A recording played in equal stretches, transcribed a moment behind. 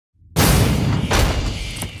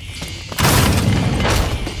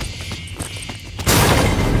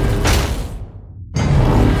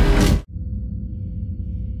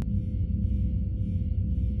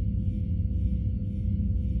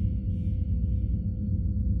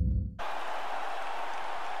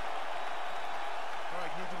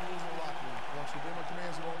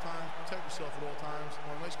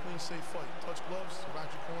safe fight. Touch gloves, back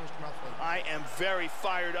your corners, come out fight. I am very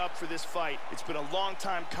fired up for this fight. It's been a long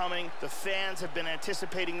time coming. The fans have been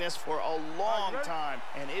anticipating this for a long time,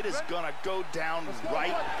 and it is gonna go down right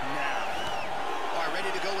now. All right,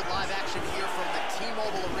 ready to go with live action here from the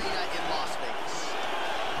T-Mobile Arena in Las Vegas.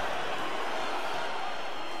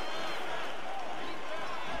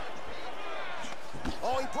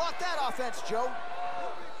 Oh, he blocked that offense, Joe.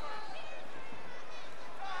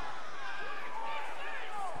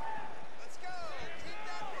 Let's go. Keep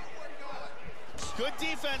that footwork going. Good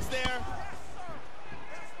defense there.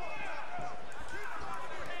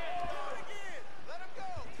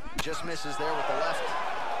 Just misses there with the left.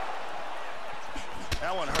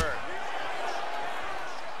 That one hurt.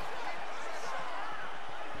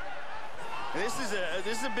 This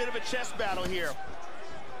is a bit of a chess battle here.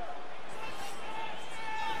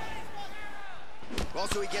 Well,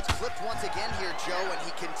 so he gets flipped once again here, Joe, and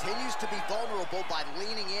he continues to be vulnerable by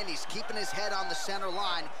leaning in. He's keeping his head on the center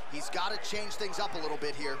line. He's got to change things up a little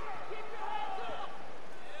bit here.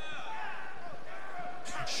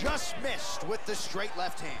 Just missed with the straight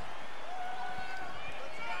left hand.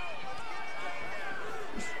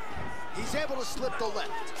 He's able to slip the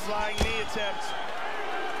left. Flying knee attempt.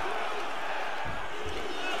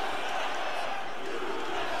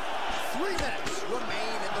 Three minutes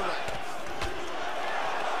remain in the round.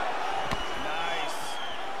 Nice.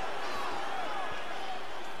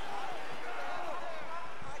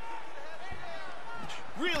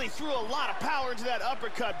 Really threw a lot of power into that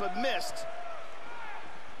uppercut, but missed.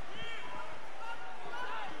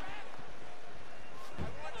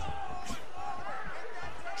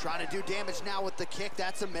 Trying to do damage now with the kick.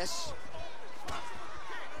 That's a miss.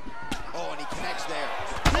 Oh, and he connects there.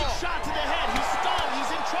 Big shot to the head. He's stunned. He's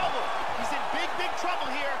in trouble. He's in big, big trouble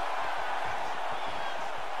here.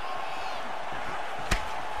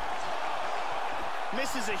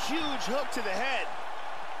 Misses a huge hook to the head.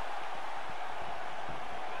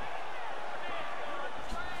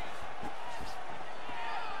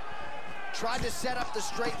 Tried to set up the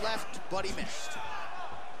straight left, but he missed.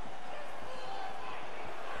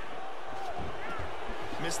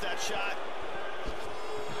 Missed that shot.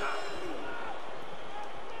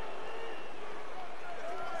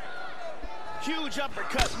 Huge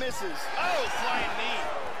uppercut misses. Oh, flying knee.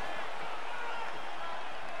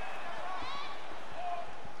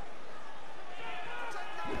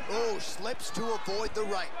 Oh, slips to avoid the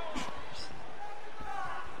right.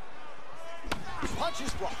 Punch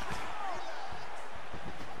is blocked.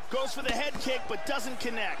 Goes for the head kick, but doesn't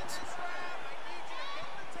connect.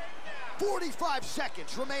 45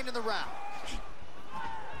 seconds remain in the round.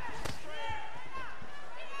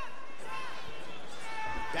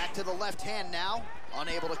 Back to the left hand now,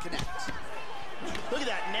 unable to connect. Look at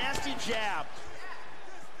that nasty jab.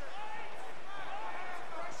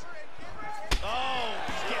 Oh,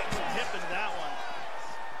 he's getting some hip in that one.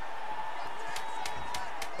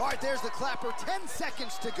 All right, there's the clapper, 10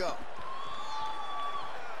 seconds to go.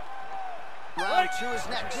 Round two is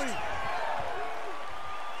next.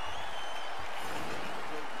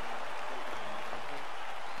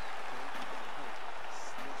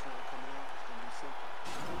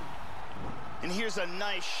 And here's a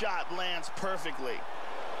nice shot, lands perfectly.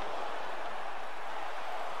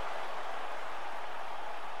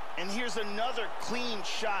 And here's another clean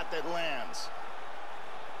shot that lands.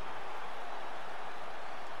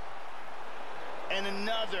 And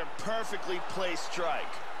another perfectly placed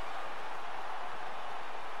strike.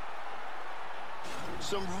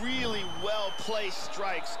 Some really well-placed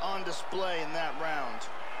strikes on display in that round.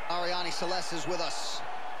 Ariane Celeste is with us.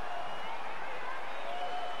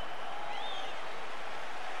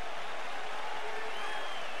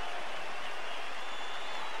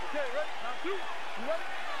 Okay, ready? Round two. You ready?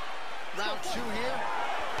 Round two here.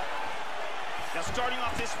 Now, starting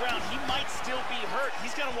off this round, he might still be hurt.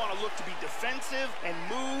 He's going to want to look to be defensive and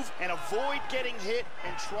move and avoid getting hit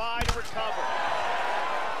and try to recover.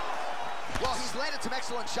 Well, he's landed some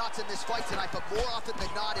excellent shots in this fight tonight, but more often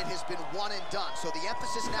than not, it has been one and done. So the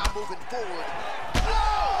emphasis now moving forward.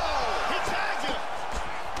 Oh! He tagged him!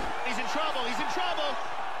 He's in trouble. He's in trouble.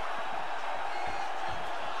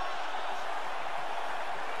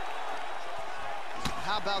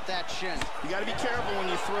 How about that shin? You got to be careful when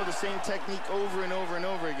you throw the same technique over and over and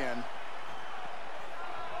over again.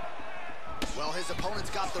 Well, his opponent's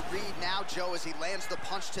got the read now, Joe, as he lands the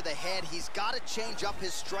punch to the head. He's got to change up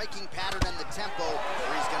his striking pattern and the tempo,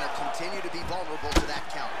 or he's going to continue to be vulnerable to that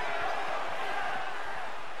counter.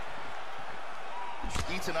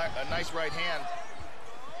 Eats a nice right hand.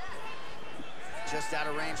 Just out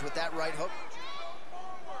of range with that right hook.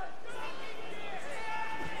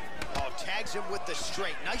 Oh, Tags him with the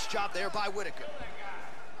straight. Nice job there by Whitaker.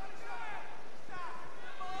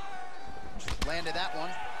 Landed that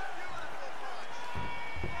one.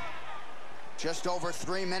 Just over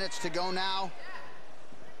 3 minutes to go now.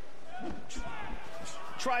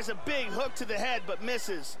 Tries a big hook to the head, but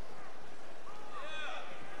misses.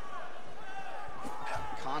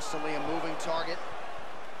 Constantly a moving target.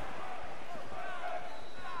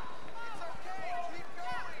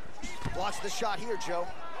 Blocks the shot here, Joe.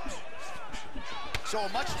 So a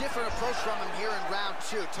much different approach from him here in round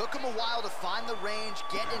 2. Took him a while to find the range,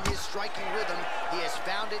 get in his striking rhythm. He has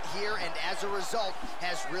found it here, and as a result,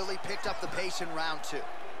 has really picked up the pace in round 2.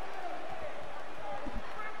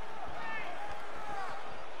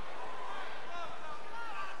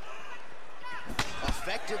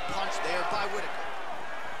 Effective punch there by Whitaker.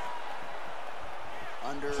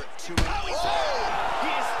 Under 2 minutes. Oh, he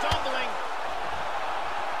is stumbling.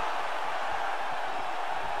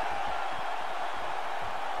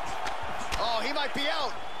 Oh, he might be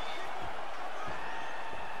out.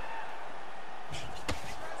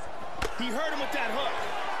 He hurt him with that hook.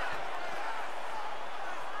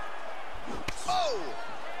 Oh!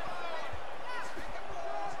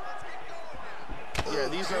 Yeah,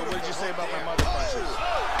 these are, what did you say about my mother punches?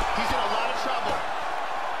 He's in a lot of trouble.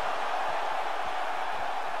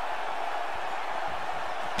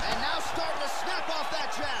 And now starting to snap off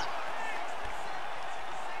that jab.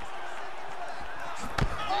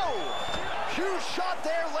 Oh! Huge shot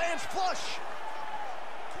there, lands flush.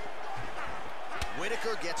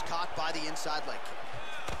 Whitaker gets caught by the inside leg kick.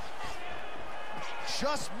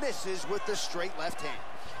 Just misses with the straight left hand.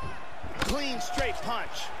 Clean, straight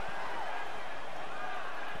punch.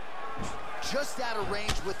 Just out of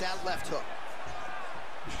range with that left hook.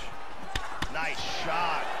 Nice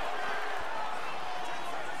shot.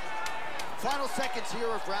 Final seconds here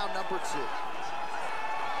of round number 2.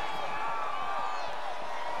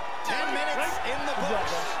 10 minutes in the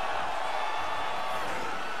books.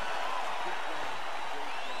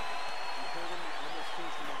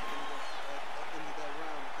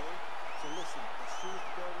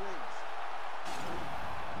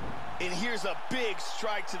 And here's a big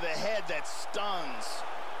strike to the head that stuns.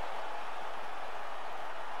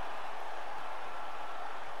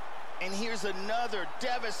 And here's another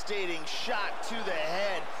devastating shot to the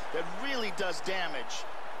head that really does damage.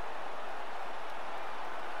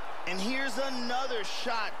 And here's another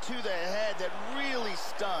shot to the head that really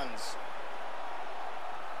stuns.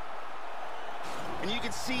 And you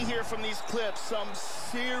can see here from these clips, some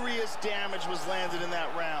serious damage was landed in that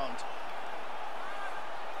round.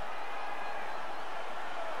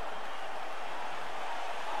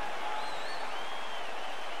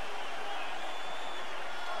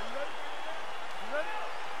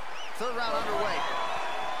 Third round underway.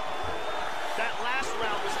 That last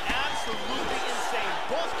round was absolutely insane.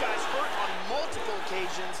 Both guys hurt on multiple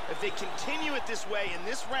occasions. If they continue it this way in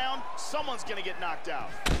this round, someone's gonna get knocked out.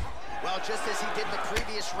 Well, just as he did in the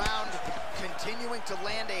previous round, continuing to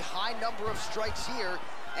land a high number of strikes here,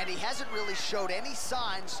 and he hasn't really showed any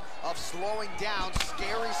signs of slowing down.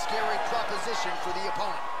 Scary, scary proposition for the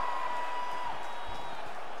opponent.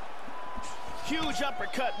 Huge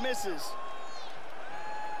uppercut misses.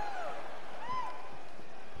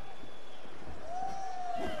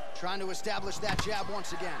 Trying to establish that jab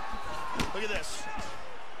once again. Look at this.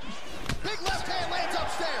 Big left hand lands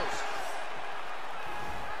upstairs.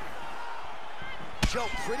 Joe,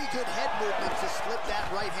 pretty good head movement to slip that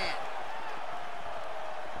right hand.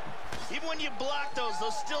 Even when you block those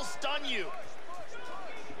still stun you.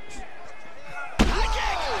 High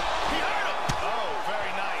kick! He hurt him. Oh,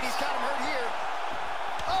 very nice. He's got him hurt here.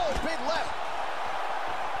 Oh, big left.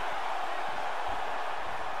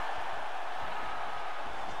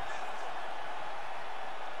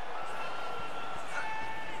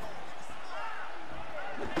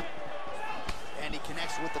 And he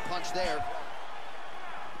connects with the punch there.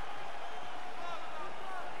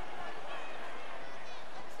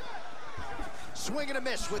 Swing and a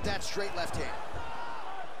miss with that straight left hand.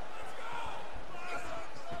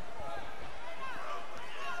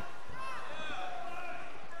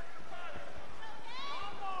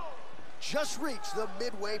 Just reached the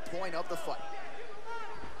midway point of the fight.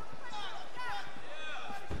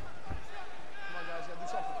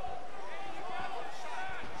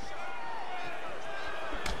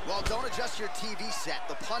 Well, don't adjust your TV set.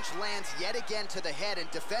 The punch lands yet again to the head, and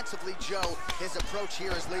defensively, Joe, his approach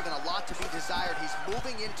here is leaving a lot to be desired. He's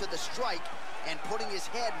moving into the strike and putting his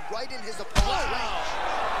head right in his opponent's range.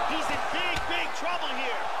 He's in big, big trouble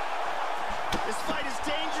here. This fight is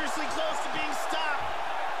dangerously close to being stopped.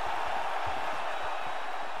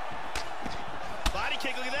 Body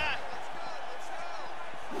kick, look at that.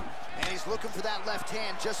 He's looking for that left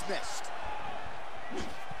hand, just missed.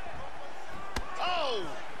 Oh!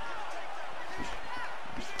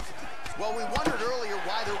 Well, we wondered earlier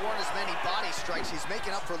why there weren't as many body strikes. He's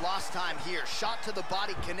making up for lost time here. Shot to the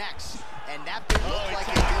body connects, and that didn't look like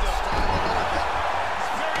it did start a little bit.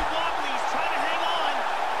 He's very wobbly. He's trying to hang on.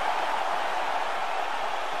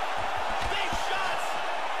 Big shots!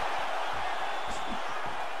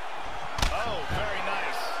 Oh, very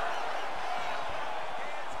nice.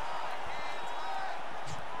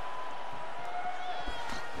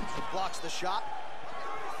 Blocks the shot.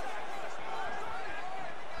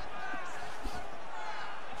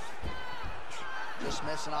 Just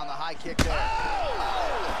missing on the high kick there. Another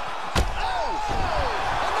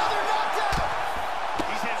knockdown!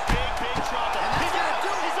 He's in big trouble. He's out!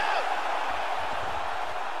 He's out!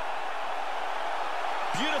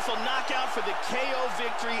 Beautiful knockout for the KO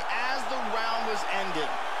victory as the round was ending.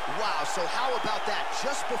 Wow, so how about that?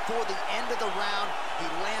 Just before the end of the round, he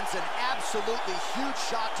lands an absolutely huge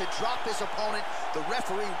shot to drop his opponent. The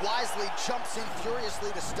referee wisely jumps in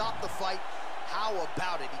furiously to stop the fight. How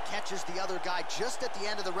about it? He catches the other guy just at the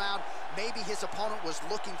end of the round. Maybe his opponent was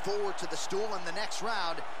looking forward to the stool in the next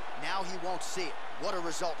round. Now he won't see it. What a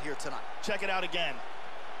result here tonight. Check it out again.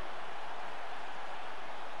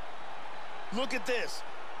 Look at this.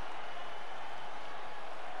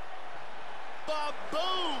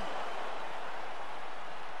 Ba-boom!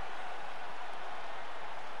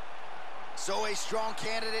 So a strong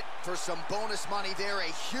candidate for some bonus money there.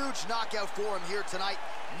 A huge knockout for him here tonight.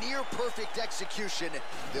 Near perfect execution.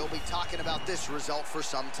 They'll be talking about this result for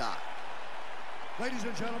some time. Ladies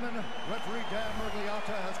and gentlemen, referee Dan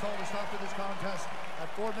Murgliata has called a stop to this contest at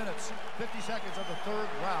 4 minutes, 50 seconds of the third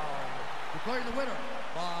round. Declaring the winner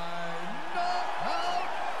by knockout,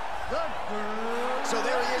 the third. So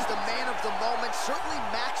there he is, the man of the moment. Certainly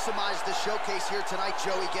maximized the showcase here tonight,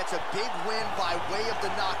 Joe. He gets a big win by way of the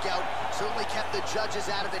knockout. Certainly kept the judges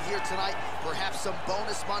out of it here tonight. Perhaps some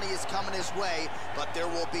bonus money is coming his way, but there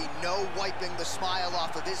will be no wiping the smile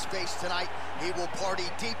off of his face tonight. He will party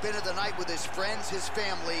deep into the night with his friends, his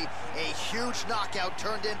family. A huge knockout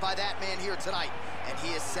turned in by that man here tonight, and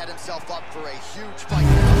he has set himself up for a huge fight.